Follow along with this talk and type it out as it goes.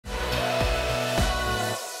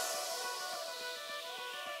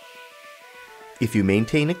If you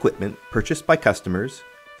maintain equipment purchased by customers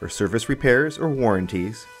for service repairs or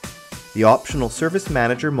warranties, the optional Service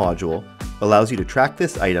Manager module allows you to track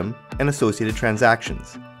this item and associated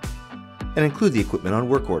transactions, and include the equipment on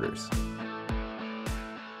work orders.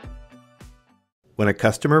 When a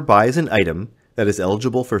customer buys an item that is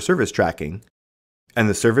eligible for service tracking, and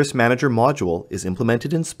the Service Manager module is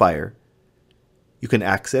implemented in Spire, you can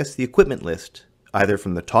access the equipment list either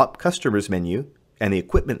from the top Customers menu and the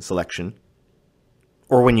Equipment selection,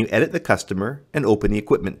 or when you edit the customer and open the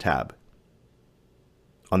Equipment tab.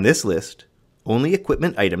 On this list, only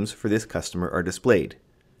equipment items for this customer are displayed.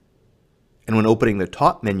 And when opening the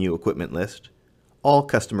top menu equipment list, all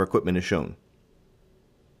customer equipment is shown.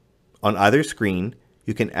 On either screen,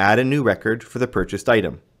 you can add a new record for the purchased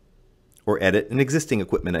item, or edit an existing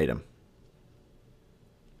equipment item.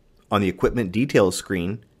 On the Equipment Details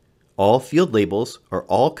screen, all field labels are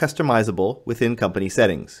all customizable within company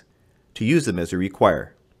settings, to use them as you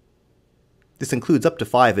require. This includes up to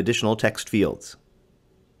 5 additional text fields.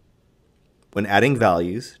 When adding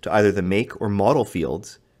values to either the make or model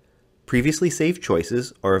fields, previously saved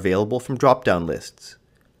choices are available from drop-down lists,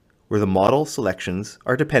 where the model selections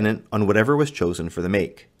are dependent on whatever was chosen for the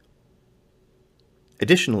make.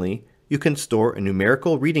 Additionally, you can store a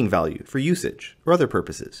numerical reading value for usage or other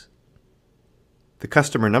purposes. The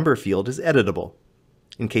customer number field is editable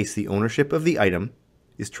in case the ownership of the item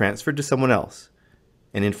is transferred to someone else,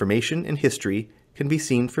 and information and history can be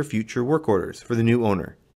seen for future work orders for the new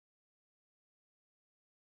owner.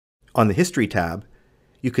 On the History tab,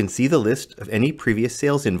 you can see the list of any previous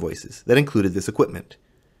sales invoices that included this equipment,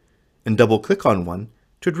 and double-click on one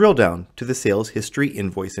to drill down to the sales history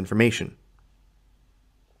invoice information.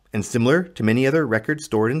 And similar to many other records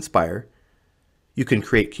stored in Spire, you can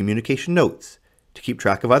create communication notes to keep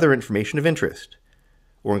track of other information of interest,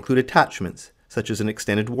 or include attachments such as an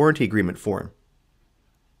extended warranty agreement form,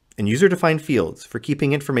 and user-defined fields for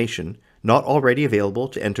keeping information not already available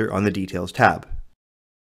to enter on the Details tab.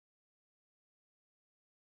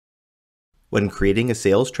 When creating a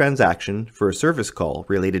sales transaction for a service call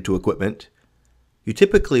related to equipment, you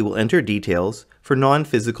typically will enter details for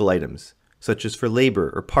non-physical items, such as for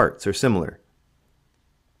labor or parts or similar.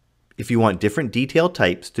 If you want different detail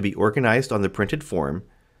types to be organized on the printed form,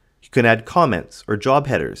 you can add comments or job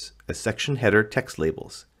headers as section header text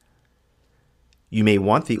labels. You may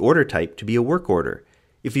want the order type to be a work order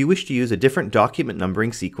if you wish to use a different document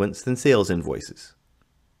numbering sequence than sales invoices.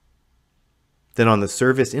 Then on the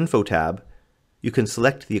Service Info tab, you can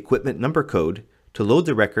select the equipment number code to load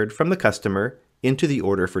the record from the customer into the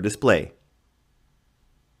order for display.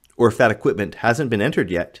 Or if that equipment hasn't been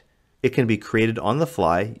entered yet, it can be created on the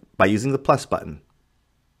fly by using the plus button.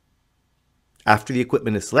 After the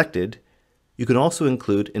equipment is selected, you can also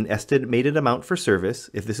include an estimated amount for service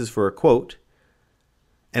if this is for a quote,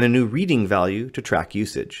 and a new reading value to track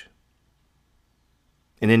usage.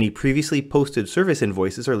 And any previously posted service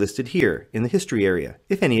invoices are listed here in the history area,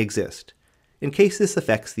 if any exist, in case this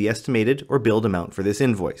affects the estimated or billed amount for this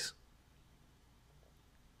invoice.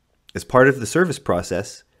 As part of the service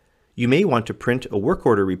process, you may want to print a work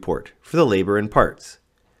order report for the labor and parts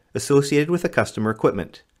associated with the customer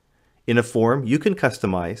equipment in a form you can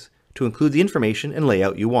customize to include the information and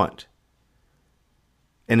layout you want.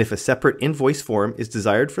 And if a separate invoice form is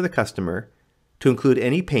desired for the customer to include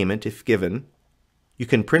any payment if given, you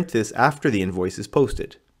can print this after the invoice is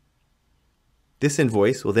posted. This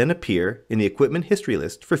invoice will then appear in the equipment history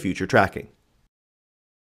list for future tracking.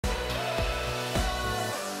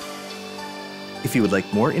 If you would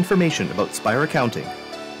like more information about Spire Accounting,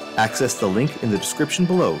 access the link in the description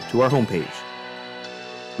below to our homepage.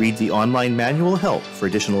 Read the online manual help for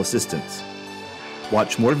additional assistance.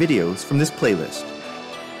 Watch more videos from this playlist,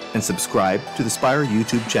 and subscribe to the Spire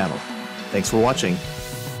YouTube channel. Thanks for watching.